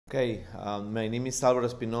Okay, my name is Alvaro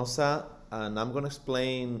Espinosa, and I'm going to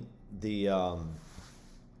explain the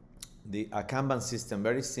Kanban system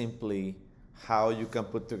very simply, how you can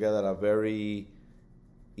put together a very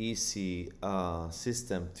easy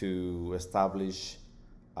system to establish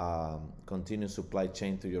continuous supply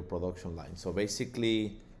chain to your production line. So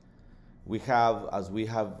basically, we have, as we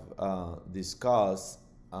have discussed,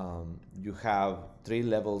 you have three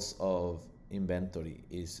levels of inventory: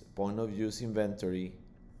 is point of use inventory,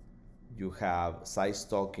 you have site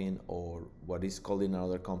stocking, or what is called in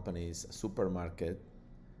other companies supermarket,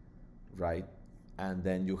 right? And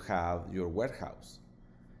then you have your warehouse.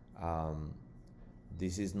 Um,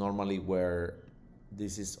 this is normally where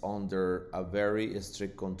this is under a very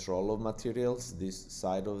strict control of materials, this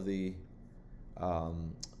side of the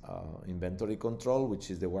inventory control,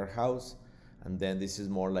 which is the warehouse. And then this is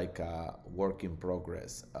more like a work in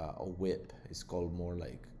progress, a WIP. It's called more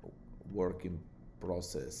like work in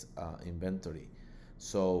process inventory.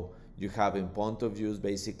 So you have in point of use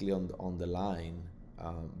basically on the line,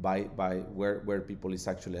 by where people is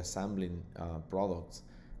actually assembling products.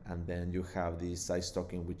 And then you have the site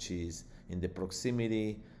stocking, which is in the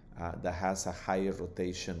proximity, that has a higher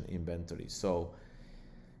rotation inventory. So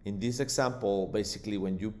in this example, basically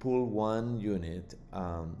when you pull one unit,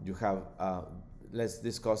 you have, let's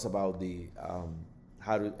discuss about the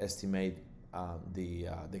how to estimate the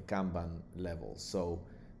Kanban level. So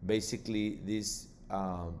basically this,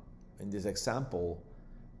 in this example,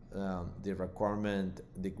 the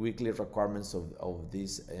weekly requirements of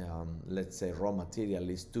this, let's say raw material,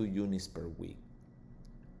 is 2 units per week,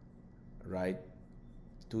 right?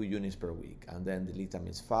 2 units per week, and then the lead time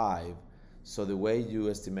is 5. So the way you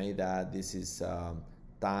estimate that, this is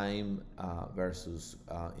time versus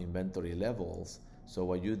inventory levels. So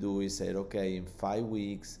what you do is say, okay, in 5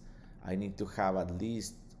 weeks, I need to have at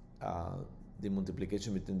least the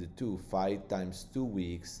multiplication between the two, 5 times 2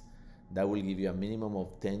 weeks. That will give you a minimum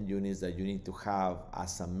of 10 units that you need to have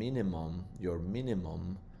as a minimum, your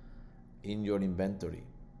minimum, in your inventory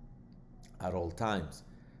at all times.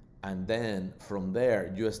 And then from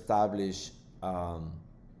there, you establish what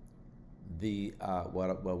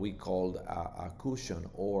we call a cushion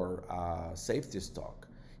or a safety stock.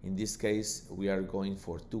 In this case, we are going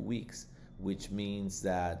for 2 weeks, which means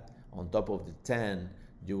that on top of the 10,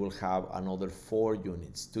 you will have another 4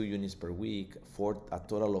 units, 2 units per week, a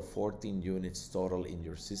total of 14 units total in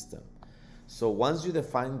your system. So once you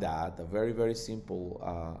define that, a very, very simple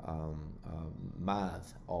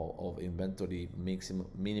math of inventory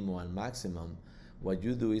minimum and maximum, what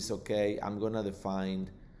you do is, okay, I'm gonna define,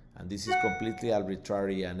 and this is completely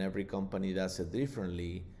arbitrary and every company does it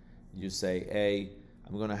differently. You say, hey,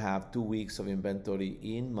 I'm gonna have 2 weeks of inventory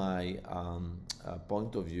in my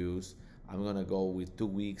point of use. I'm gonna go with 2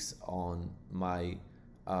 weeks on my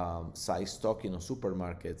site stocking on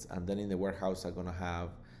supermarkets, and then in the warehouse I'm gonna have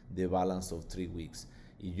the balance of 3 weeks.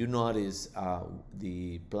 If you notice,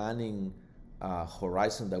 the planning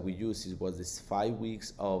horizon that we use was this 5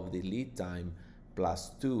 weeks of the lead time plus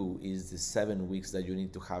 2 is the 7 weeks that you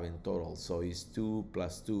need to have in total. So it's 2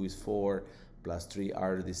 plus 2 is 4 plus 3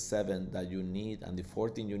 are the 7 that you need, and the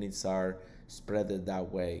 14 units are spread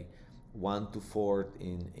that way: 1 to 4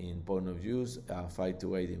 in point of use, 5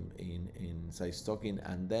 to 8 in site stocking,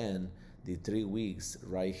 and then the 3 weeks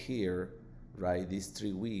right here, right? These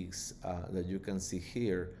 3 weeks that you can see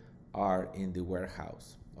here are in the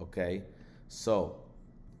warehouse. Okay, so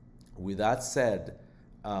with that said,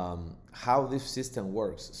 how this system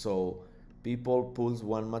works. So people pulls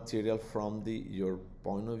one material from your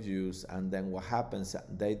point of use, and then what happens,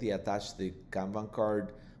 they attach the Kanban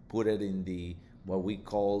card, put it in the what we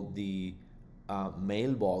call the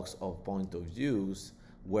mailbox of point of use,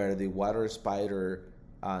 where the water spider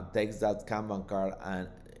takes that Kanban card, and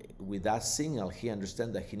with that signal he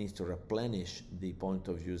understands that he needs to replenish the point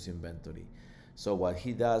of use inventory. So what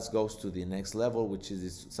he does, goes to the next level, which is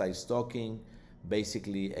the site stocking,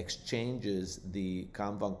 basically exchanges the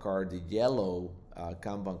Kanban card, the yellow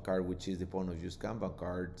Kanban card, which is the point of use Kanban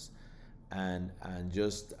cards, and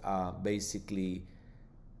just basically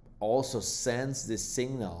also sends the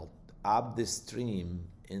signal up the stream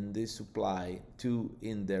in the supply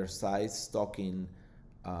in their site stocking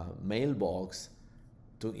mailbox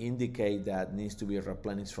to indicate that needs to be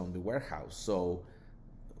replenished from the warehouse. So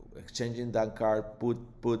exchanging that card,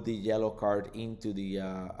 put the yellow card into the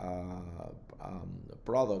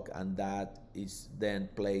product, and that is then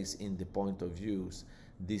placed in the point of use.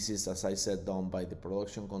 This is, as I said, done by the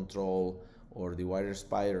production control or the water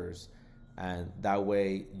spiders, and that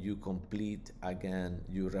way you complete, again,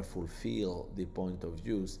 you fulfill the point of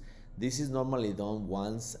use. This is normally done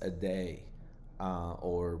once a day.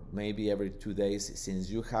 or maybe every 2 days. Since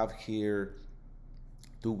you have here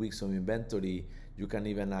 2 weeks of inventory, you can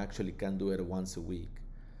even actually can do it once a week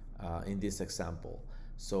in this example.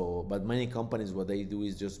 So, but many companies, what they do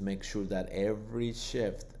is just make sure that every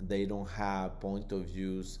shift they don't have point of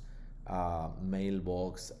use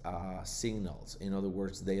mailbox signals. In other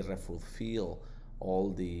words, they fulfill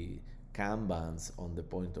all the Kanbans on the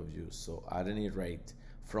point of use. So at any rate,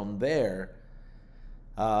 from there,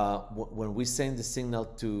 when we send the signal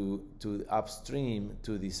to upstream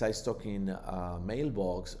to the site stocking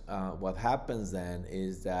mailbox, what happens then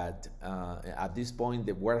is that at this point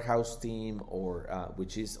the warehouse team, or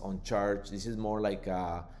which is on charge, this is more like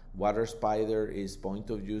a water spider, is point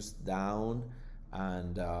of use down,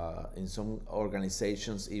 and in some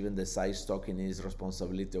organizations even the site stocking is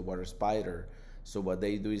responsibility of water spider. So what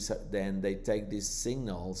they do is then they take these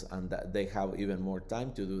signals, and they have even more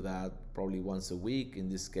time to do that, probably once a week in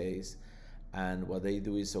this case. And what they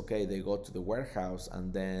do is, okay, they go to the warehouse,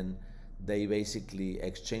 and then they basically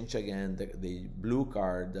exchange again the blue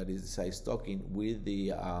card that is site stocking with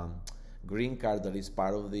the green card that is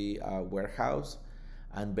part of the warehouse.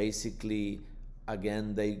 And basically,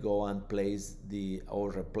 again, they go and place or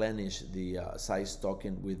replenish the site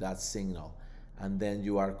stocking with that signal. And then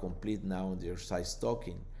you are complete now with your site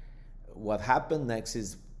stocking. What happened next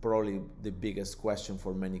is probably the biggest question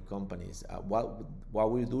for many companies. What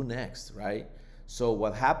will you do next, right? So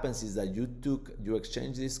what happens is that you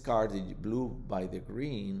exchange this card, the blue by the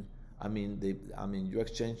green. You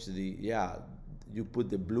exchange you put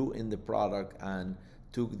the blue in the product and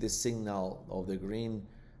took the signal of the green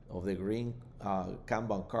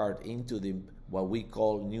Kanban card into the what we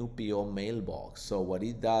call new PO mailbox. So what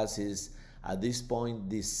it does is, at this point,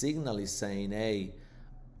 this signal is saying, hey,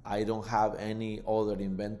 I don't have any other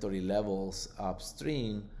inventory levels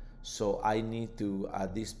upstream, so I need to,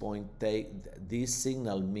 at this point, take this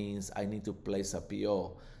signal means I need to place a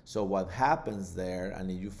PO. So what happens there, and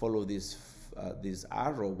if you follow this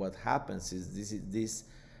arrow, what happens is this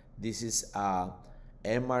is a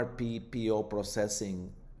MRP PO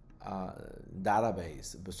processing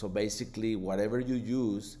database. So basically, whatever you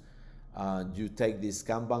use, you take this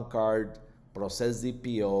Kanban card, process the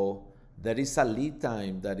PO. There is a lead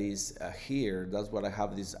time that is here. That's what I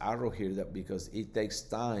have this arrow here, that because it takes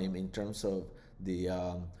time in terms of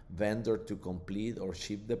the vendor to complete or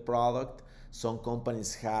ship the product. Some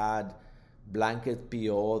companies had blanket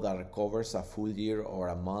PO that covers a full year or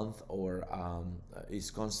a month, or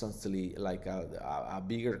is constantly like a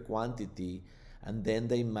bigger quantity, and then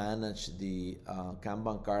they manage the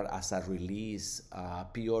Kanban card as a release,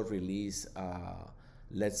 PO release,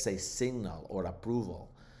 let's say signal or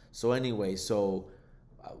approval. So anyway,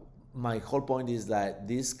 my whole point is that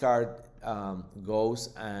this card goes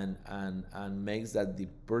and makes that the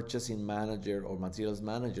purchasing manager or materials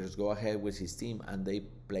managers go ahead with his team and they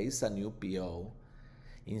place a new PO.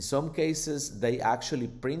 In some cases, they actually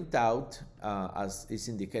print out, as is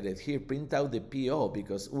indicated here, print out the PO,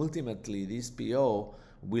 because ultimately this PO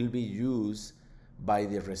will be used by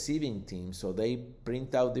the receiving team. So they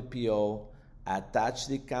print out the PO, attach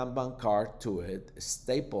the Kanban card to it,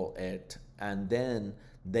 staple it, and then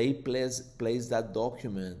they place that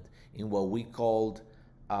document in what we called,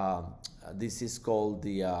 this is called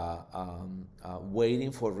the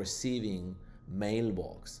waiting for receiving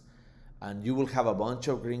mailbox. And you will have a bunch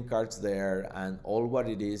of green cards there, and all what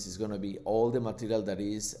it is going to be all the material that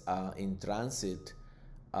is in transit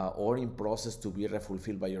or in process to be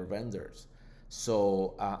refulfilled by your vendors.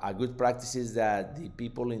 So a good practice is that the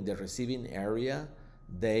people in the receiving area,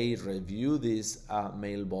 they review this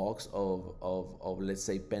mailbox of let's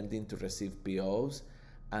say pending to receive POs,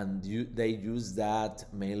 and they use that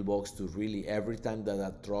mailbox to really, every time that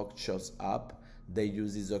a truck shows up, they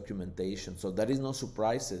use this documentation. So there is no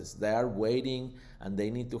surprises. They are waiting, and they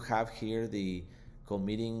need to have here the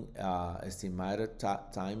committing estimated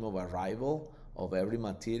time of arrival of every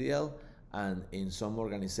material. And in some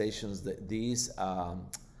organizations, this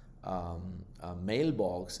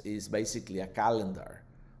mailbox is basically a calendar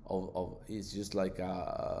it's just like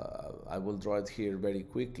I will draw it here very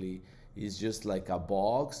quickly. It's just like a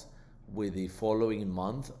box with the following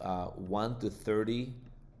month, 1 to 30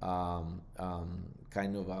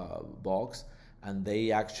 kind of a box, and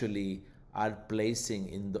they actually are placing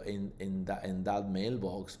in that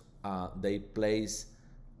mailbox. They place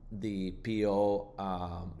the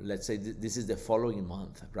PO. Let's say this is the following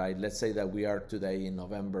month, right? Let's say that we are today in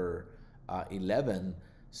November 11.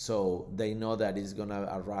 So they know that it's gonna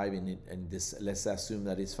arrive in this. Let's assume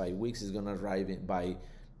that it's 5 weeks. It's gonna arrive by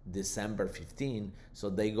December 15. So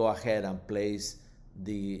they go ahead and place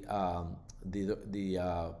the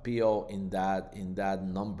the PO in that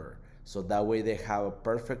number. So that way they have a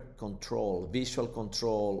perfect control, visual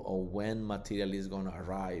control of when material is going to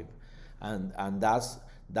arrive, and that's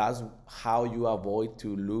how you avoid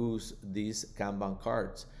to lose these Kanban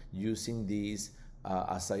cards using these,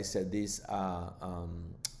 as I said, this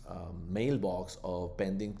mailbox of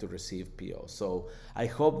pending to receive PO. So I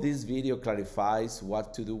hope this video clarifies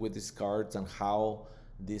what to do with these cards and how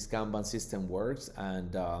this Kanban system works.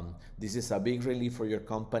 And this is a big relief for your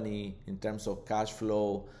company in terms of cash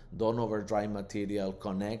flow. Don't overdrive material,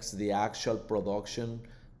 connects the actual production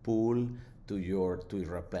pool to your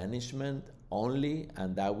replenishment only,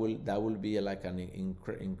 and that will be like an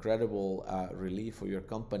incredible relief for your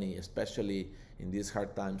company, especially in these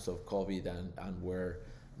hard times of COVID and where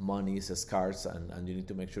money is scarce, and you need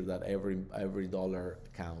to make sure that every dollar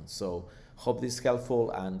counts. So hope this is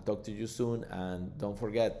helpful, and talk to you soon. And don't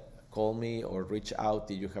forget, call me or reach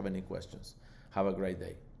out if you have any questions. Have a great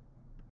day.